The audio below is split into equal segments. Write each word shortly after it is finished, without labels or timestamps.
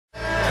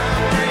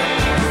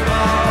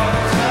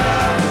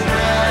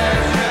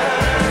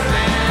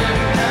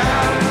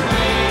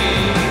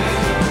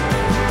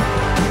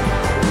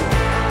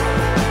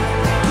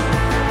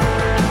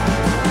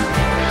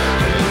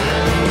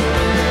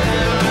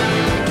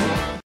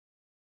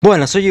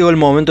Buenas, hoy llegó el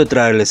momento de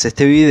traerles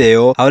este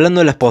video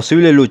hablando de las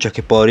posibles luchas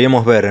que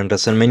podríamos ver en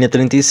Wrestlemania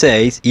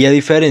 36 y a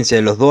diferencia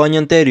de los 2 años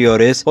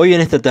anteriores, hoy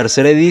en esta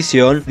tercera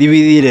edición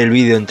dividiré el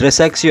video en 3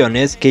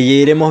 secciones que ya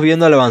iremos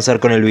viendo al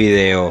avanzar con el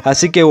video.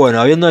 Así que bueno,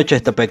 habiendo hecho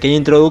esta pequeña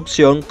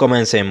introducción,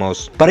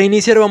 comencemos. Para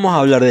iniciar vamos a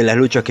hablar de las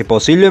luchas que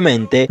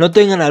posiblemente no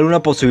tengan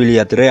alguna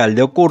posibilidad real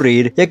de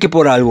ocurrir, ya que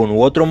por algún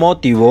u otro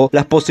motivo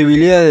las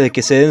posibilidades de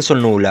que se den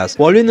son nulas.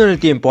 Volviendo en el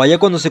tiempo, allá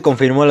cuando se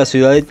confirmó la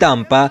ciudad de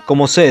Tampa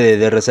como sede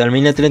de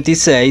Wrestlemania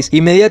 36,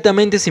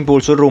 inmediatamente se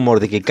impulsó el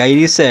rumor de que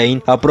Kairi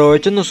Sane,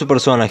 aprovechando su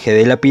personaje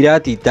de la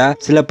piratita,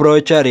 se la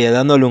aprovecharía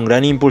dándole un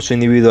gran impulso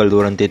individual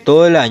durante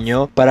todo el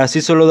año para así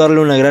solo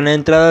darle una gran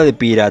entrada de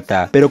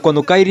pirata. Pero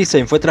cuando Kairi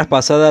Sane fue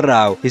traspasada a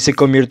Raw y se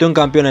convirtió en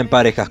campeona en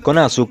parejas con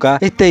Asuka,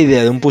 esta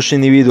idea de un push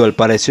individual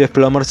pareció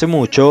desplomarse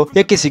mucho,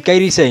 ya que si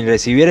Kairi Sane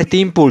recibiera este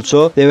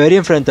impulso, debería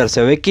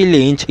enfrentarse a Becky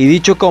Lynch y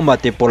dicho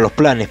combate por los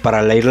planes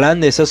para la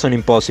irlandesa son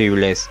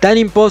imposibles. Tan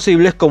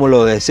imposibles como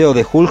los deseos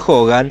de Hulk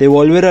Hogan de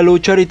volver a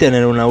luchar y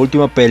tener una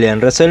última pelea en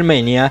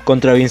Wrestlemania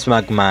contra Vince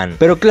McMahon.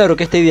 Pero claro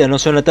que esta idea no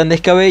suena tan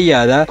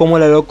descabellada como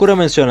la locura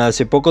mencionada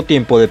hace poco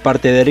tiempo de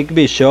parte de Eric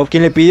Bischoff,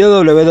 quien le pidió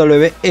a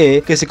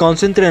WWE que se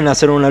concentre en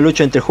hacer una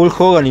lucha entre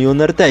Hulk Hogan y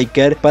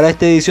Undertaker para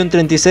esta edición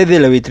 36 de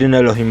la vitrina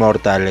de los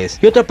inmortales.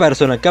 Y otra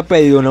persona que ha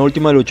pedido una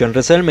última lucha en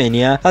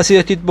Wrestlemania ha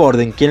sido Steve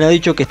Borden, quien ha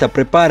dicho que está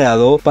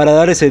preparado para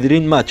dar ese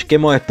Dream Match que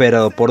hemos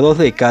esperado por 2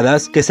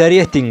 décadas, que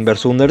sería Sting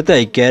vs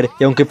Undertaker,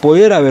 y aunque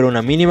pudiera haber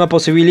una mínima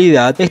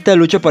posibilidad, esta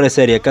lucha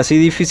parecería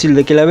casi difícil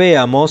de que la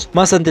veamos,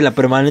 más ante la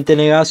permanente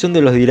negación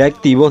de los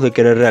directivos de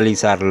querer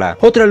realizarla.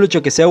 Otra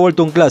lucha que se ha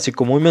vuelto un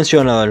clásico muy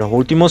mencionado en los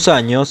últimos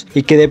años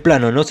y que de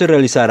plano no se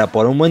realizará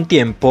por un buen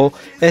tiempo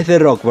es The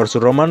Rock vs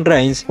Roman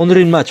Reigns, un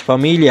Dream Match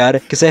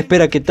familiar que se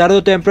espera que tarde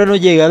o temprano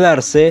llegue a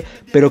darse,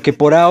 pero que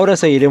por ahora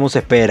seguiremos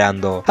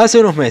esperando. Hace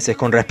unos meses,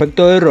 con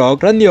respecto a The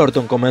Rock, Randy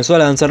Orton comenzó a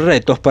lanzar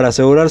retos para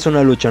asegurarse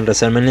una lucha en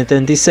Wrestlemania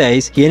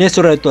 36 y en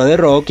eso retó a The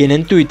Rock, quien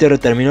en Twitter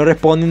terminó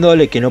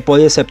respondiéndole que no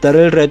podía aceptar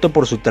el reto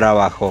por su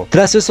trabajo.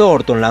 Tras eso,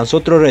 Orton lanzó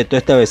otro reto,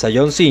 esta vez a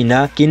John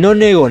Cena, quien no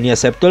negó ni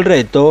aceptó el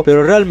reto,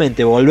 pero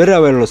realmente volver a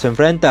verlos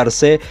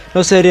enfrentarse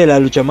no sería la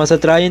lucha más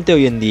atrayente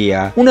hoy en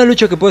día. Una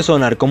lucha que puede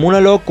sonar como una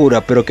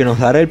locura, pero que nos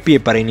dará el pie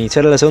para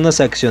iniciar la segunda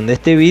sección de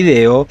este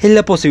video, es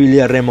la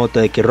posibilidad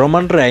remota de que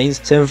Roman Reigns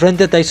se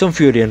enfrente a Tyson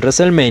Fury en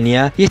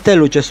WrestleMania, y esta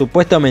lucha es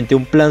supuestamente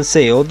un plan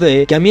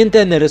COD, que a mi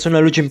entender es una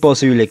lucha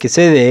imposible que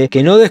se dé,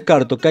 que no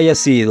descarto que haya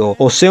sido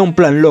o sea un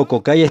plan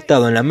loco que haya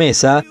estado en la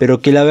mesa, pero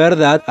que la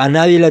verdad a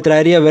nadie le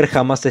atraería ver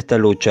jamás esta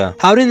lucha.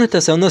 Abriendo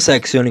esta segunda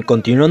sección y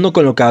continuando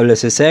con lo que hablé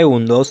hace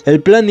segundos,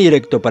 el plan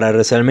directo para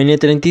Wrestlemania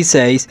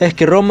 36 es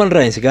que Roman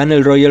Reigns gane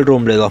el Royal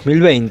Rumble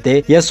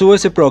 2020 y a su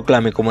vez se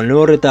proclame como el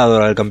nuevo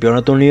retador al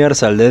campeonato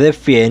universal de The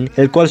Fiend,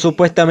 el cual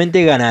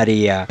supuestamente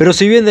ganaría. Pero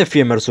si bien The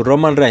Fiend vs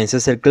Roman Reigns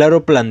es el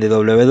claro plan de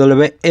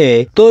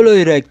WWE, todos los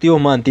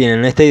directivos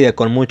mantienen esta idea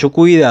con mucho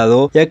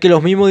cuidado, ya que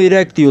los mismos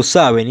directivos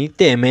saben y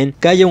temen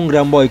que haya un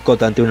gran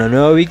boicot ante una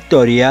nueva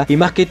victoria, y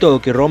más que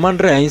todo que Roman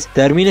Reigns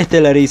termine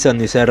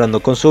estelarizando y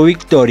cerrando con su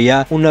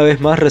victoria una vez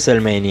más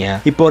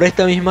Wrestlemania. Y por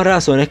esta misma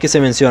razón es que se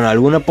menciona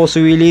alguna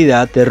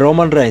posibilidad de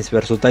Roman Reigns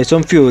vs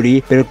Tyson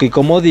Fury, pero que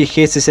como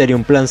dije ese sería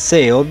un plan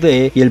C o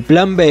D, y el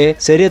plan B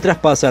sería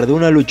traspasar de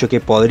una lucha que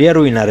podría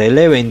arruinar el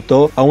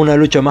evento a una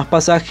lucha más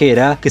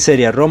pasajera, que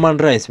sería Roman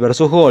Reigns vs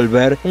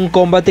Goldberg, un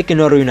combate que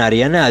no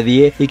arruinaría a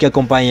nadie y que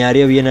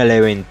acompañaría bien al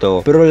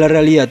evento. Pero la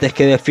realidad es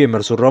que The Fiend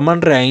vs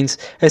Roman Reigns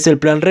es el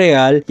plan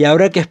real y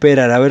habrá que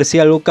esperar a ver si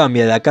algo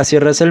cambia de acá hacia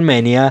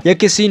WrestleMania, ya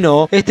que si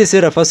no, este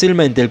será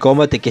fácilmente el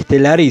combate que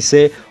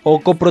estelarice o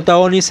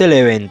coprotagonice el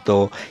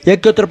evento, ya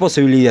que otra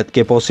posibilidad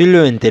que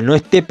posiblemente no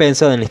esté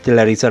pensada en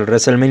estelarizar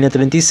WrestleMania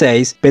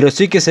 36, pero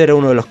sí que será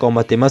uno de los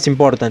combates más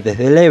importantes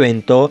del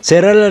evento,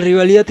 será la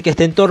rivalidad que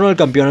está en torno al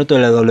campeonato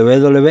de la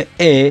WWE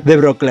de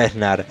Brock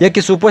Lesnar, ya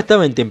que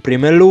supuestamente en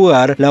primer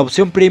lugar la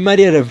opción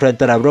primaria era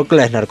enfrentar a Brock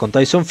Lesnar con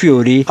Tyson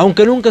Fury,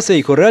 aunque nunca se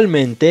dijo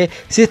realmente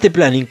si este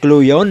plan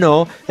incluía o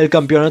no el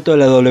campeonato de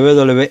la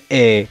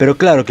WWE, pero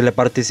claro que la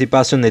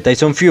participación de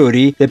Tyson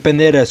Fury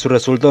dependerá de su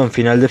resultado en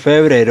final de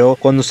febrero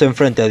cuando se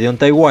enfrente a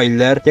Deontay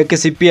Wilder, ya que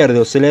si pierde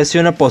o se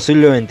lesiona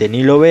posiblemente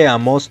ni lo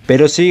veamos,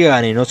 pero si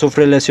gana y no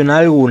sufre lesión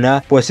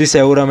alguna, pues sí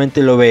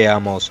seguramente lo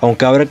veamos,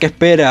 aunque habrá que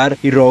esperar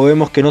y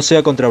roguemos que no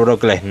sea contra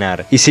Brock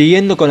Lesnar. Y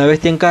siguiendo con la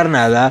bestia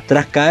encarnada,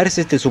 tras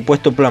caerse este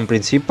supuesto plan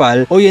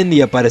principal, hoy en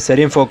día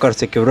parecería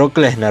enfocarse que Brock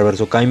Lesnar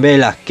vs Cain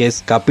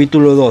Velázquez,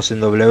 capítulo 2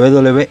 en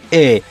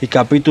WWE y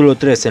capítulo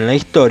 3 en la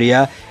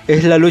historia,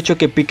 es la lucha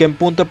que pica en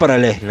punta para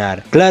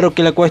Lesnar. Claro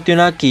que la cuestión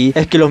aquí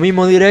es que los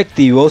mismos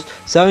directivos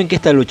saben que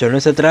esta lucha no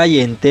es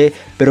atrayente,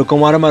 pero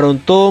como armaron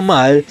todo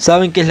mal,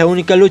 saben que es la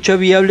única lucha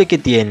viable que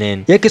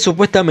tienen, ya que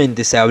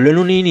supuestamente se habló en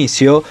un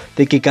inicio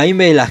de que Caín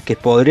Velázquez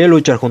podría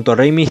luchar junto a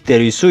Rey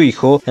Mysterio y su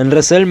hijo en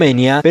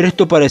Wrestlemania, pero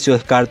esto pareció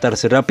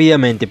descartarse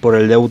rápidamente por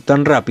el debut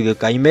tan rápido de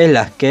Caín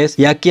Velázquez.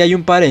 Y aquí hay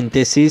un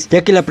paréntesis,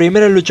 ya que la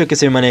primera lucha que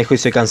se manejó y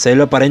se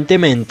canceló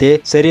aparentemente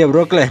sería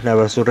Brock Lesnar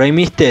vs Rey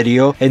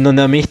Mysterio, en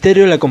donde a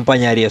Mysterio le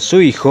acompañaría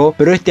su hijo,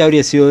 pero este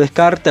habría sido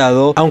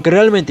descartado, aunque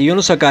realmente yo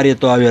no sacaría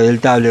todavía del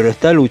tablero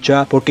esta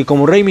lucha, porque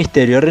como Rey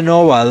Mysterio ha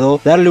renovado,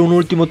 darle un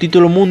último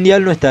título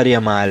mundial no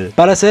estaría mal.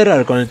 Para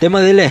cerrar con el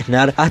tema de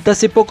Lesnar, hasta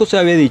hace poco se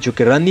había dicho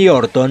que Randy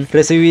Orton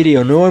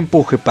recibiría un nuevo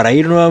empuje para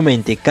ir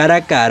nuevamente cara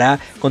a cara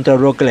contra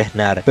Brock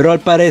Lesnar, pero al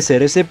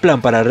parecer ese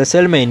plan para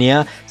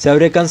Wrestlemania se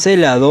habría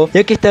cancelado,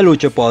 ya que esta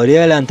lucha podría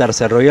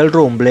adelantarse a Royal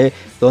Rumble,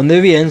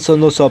 donde bien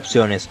son dos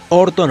opciones,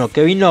 Orton o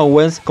Kevin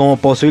Owens como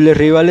posibles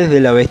rivales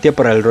de la bestia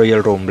para el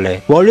Royal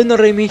Rumble. Volviendo a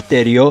Rey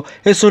Mysterio,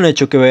 es un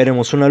hecho que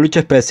veremos una lucha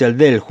especial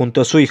de él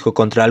junto a su hijo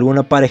contra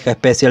alguna pareja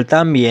especial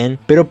también,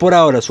 pero por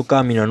ahora su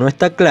camino no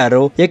está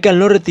claro, ya que al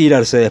no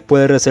retirarse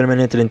después de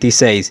Wrestlemania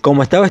 36,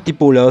 como estaba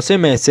estipulado hace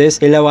meses,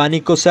 el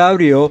abanico se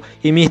abrió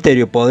y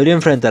Mysterio podría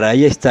enfrentar a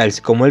AJ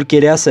Styles como él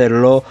quiere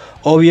hacerlo,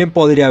 o bien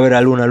podría haber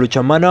alguna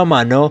lucha mano a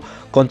mano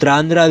contra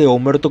Andrade o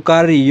Humberto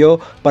Carrillo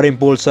para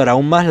impulsar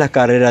aún más la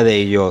carrera de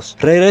ellos.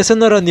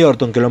 Regresando a Randy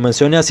Orton, que lo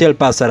mencioné hacia el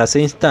pasar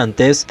hace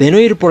instantes, de no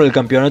ir por el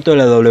campeonato de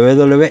la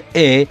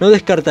WWE, no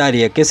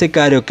descartaría que ese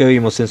careo que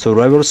vimos en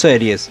Survivor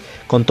Series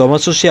con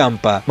Tommaso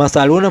Ciampa, más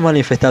algunas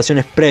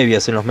manifestaciones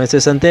previas en los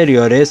meses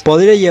anteriores,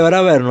 podría llevar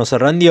a vernos a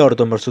Randy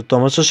Orton vs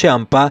Tommaso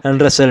Ciampa en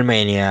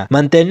WrestleMania.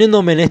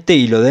 Manteniéndome en este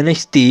hilo de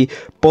NXT,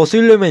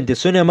 posiblemente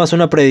suene más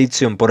una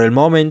predicción por el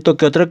momento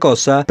que otra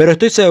cosa, pero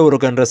estoy seguro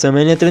que en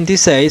WrestleMania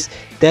 36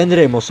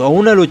 tendremos o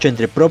una lucha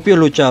entre propios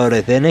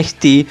luchadores de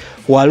NXT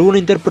o alguna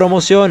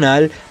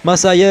interpromocional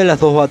más allá de las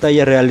dos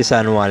batallas reales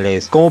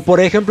anuales, como por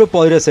ejemplo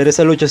podría ser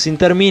esa lucha sin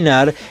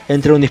terminar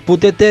entre un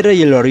Dispute Terra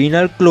y el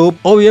Original Club,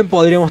 o bien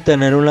podríamos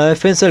tener una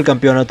defensa del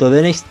campeonato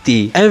de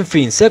NXT. En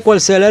fin, sea cual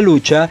sea la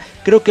lucha,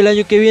 creo que el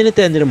año que viene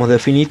tendremos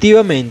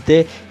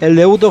definitivamente el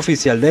debut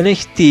oficial de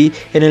NXT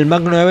en el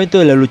magno evento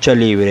de la lucha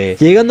libre.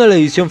 Llegando a la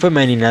edición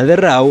femenina de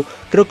Raw,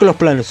 creo que los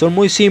planes son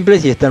muy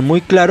simples y están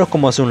muy claros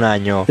como hace un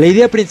año. La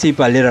idea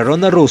principal era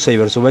Ronda Rousey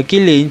vs Becky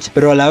Lynch,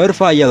 pero al haber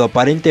fallado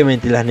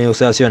aparentemente las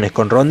negociaciones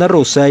con Ronda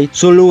Rousey,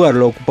 su lugar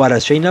lo ocupará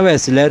Shayna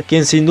Baszler,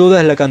 quien sin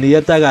duda es la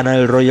candidata a ganar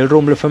el Royal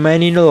Rumble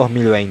femenino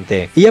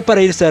 2020. Y ya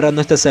para ir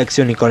cerrando esta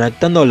sección y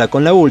conectándola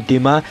con la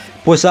última,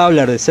 pues a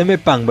hablar de CM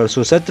Punk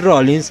vs Seth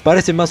Rollins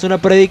parece más una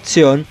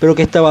predicción, pero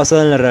que está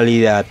basada en la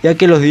realidad, ya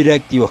que los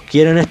directivos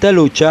quieren esta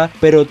lucha,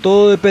 pero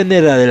todo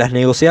dependerá de las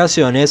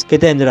negociaciones que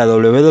tendrá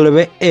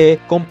WWE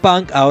con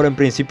Punk ahora en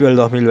principio del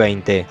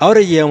 2020.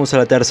 Ahora llegamos a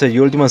la tercera y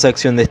última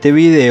sección de este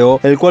video,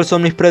 el cual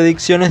son mis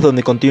predicciones,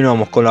 donde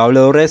continuamos con lo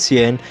hablado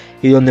recién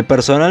y donde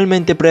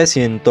personalmente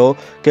presiento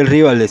que el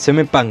rival de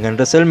CM Punk en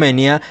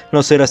WrestleMania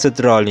no será Seth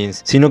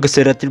Rollins, sino que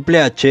será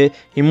Triple H,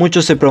 y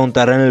muchos se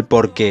preguntarán el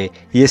por qué,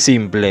 y es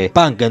simple.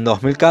 Punk en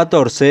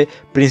 2014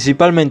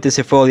 principalmente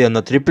se fue odiando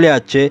a Triple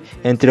H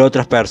entre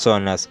otras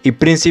personas, y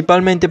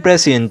principalmente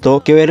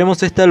presiento que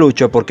veremos esta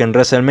lucha porque en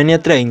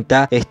WrestleMania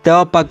 30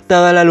 estaba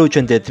pactada la lucha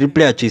entre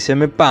Triple H y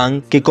CM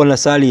Punk, que con la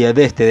salida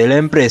de este de la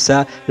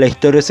empresa la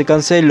historia se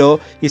canceló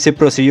y se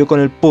prosiguió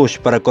con el push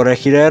para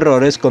corregir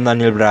errores con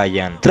Daniel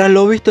Bryan. Tras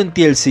lo visto en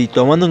TLC,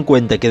 tomando en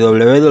cuenta que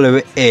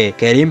WWE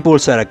quería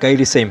impulsar a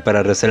Kairi Sane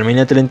para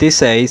WrestleMania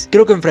 36,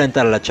 creo que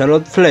enfrentar a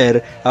Charlotte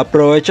Flair,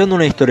 aprovechando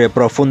una historia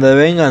profunda de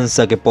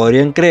venganza que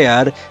podrían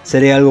crear,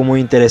 sería algo muy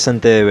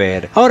interesante de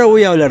ver. Ahora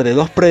voy a hablar de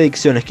dos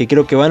predicciones que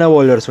creo que van a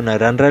volverse una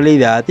gran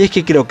realidad, y es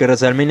que creo que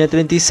WrestleMania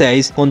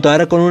 36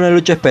 contará con una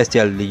lucha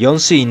especial de John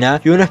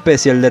Cena y una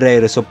especial de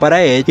regreso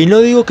para Edge, y no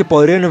digo que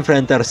podrían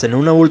enfrentarse en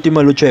una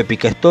última lucha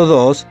épica estos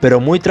dos, pero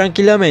muy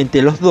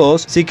tranquilamente los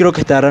dos sí creo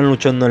que estarán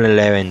luchando en el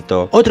evento.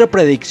 Otra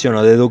predicción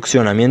o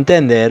deducción a mi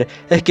entender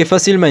es que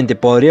fácilmente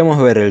podríamos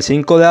ver el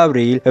 5 de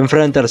abril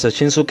enfrentarse a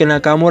Shinsuke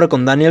Nakamura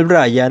con Daniel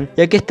Bryan,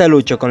 ya que esta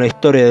lucha con la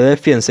historia de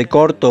Defiant se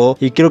cortó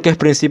y creo que es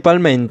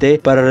principalmente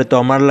para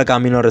retomar la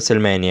camino a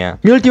WrestleMania.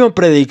 Mi última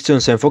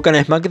predicción se enfoca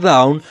en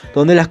SmackDown,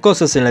 donde las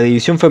cosas en la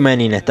división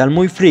femenina están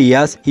muy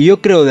frías, y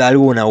yo creo de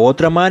alguna u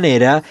otra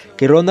manera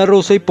que Ronda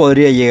Rousey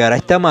podría llegar a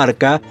esta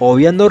marca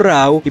obviando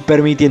Raw y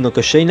permitiendo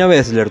que Shayna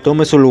Baszler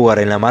tome su lugar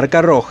en la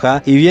marca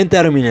roja, y bien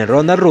termine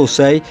Ronda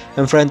Rousey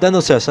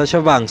enfrentándose a Sasha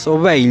Banks o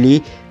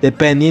Bayley,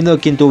 dependiendo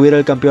de quién tuviera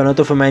el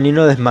campeonato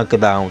femenino de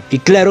SmackDown. Y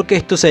claro que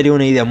esto sería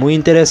una idea muy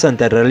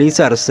interesante a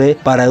realizarse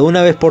para de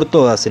una vez por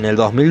todas en el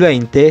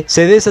 2020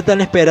 se dé esa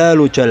tan esperada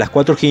lucha de las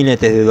 4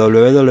 jinetes de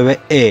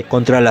WWE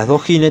contra las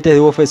 2 jinetes de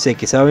UFC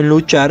que saben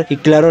luchar, y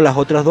claro las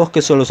otras 2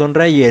 que solo son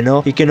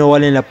relleno y que no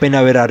valen la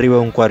pena ver arriba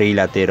de un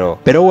cuadrilátero.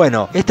 Pero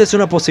bueno, esta es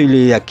una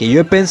posibilidad que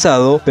yo he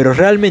pensado, pero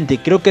realmente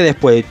creo que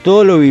después de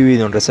todo lo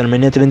vivido en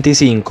WrestleMania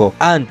 35,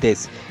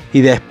 antes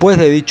y después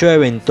de dicho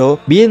evento,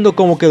 viendo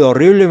cómo quedó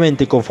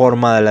horriblemente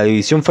conformada la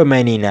división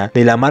femenina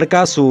de la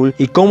marca azul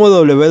y cómo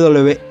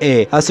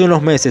WWE hace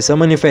unos meses ha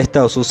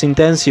manifestado sus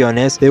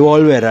intenciones de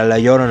volver a la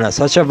llorona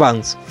Sasha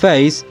Banks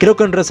face, creo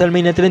que en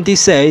Wrestlemania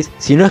 36,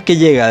 si no es que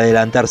llega a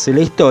adelantarse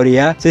la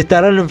historia, se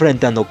estarán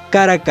enfrentando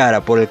cara a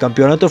cara por el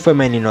campeonato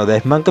femenino de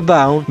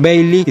SmackDown,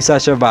 Bayley y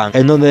Sasha Banks,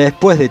 en donde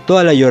después de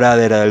toda la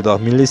lloradera del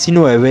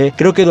 2019,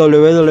 creo que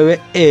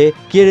WWE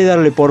quiere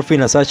darle por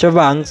fin a Sasha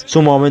Banks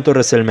su momento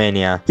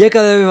Wrestlemania. Ya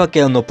cada vez va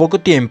quedando poco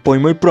tiempo y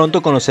muy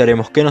pronto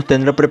conoceremos qué nos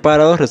tendrá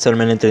preparados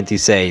Wrestlemania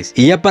 36.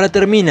 Y ya para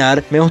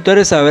terminar, me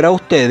gustaría saber a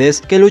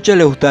ustedes qué lucha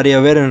les gustaría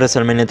ver en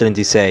Wrestlemania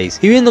 36.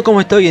 Y viendo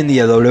cómo está hoy en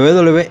día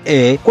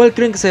WWE, ¿cuál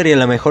creen que sería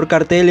la mejor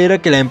cartelera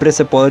que la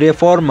empresa podría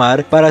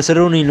formar para hacer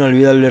un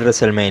inolvidable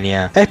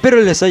Wrestlemania?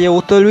 Espero les haya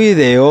gustado el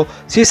video.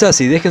 Si es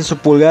así, dejen su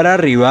pulgar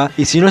arriba,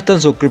 y si no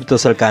están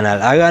suscritos al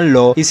canal,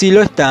 háganlo, y si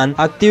lo están,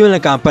 activen la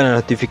campana de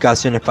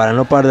notificaciones para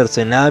no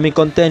perderse nada de mi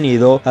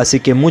contenido. Así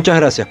que muchas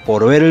gracias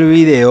por ver el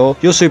video.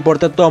 Yo soy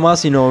Porta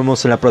Thomas y nos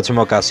vemos en la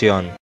próxima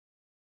ocasión.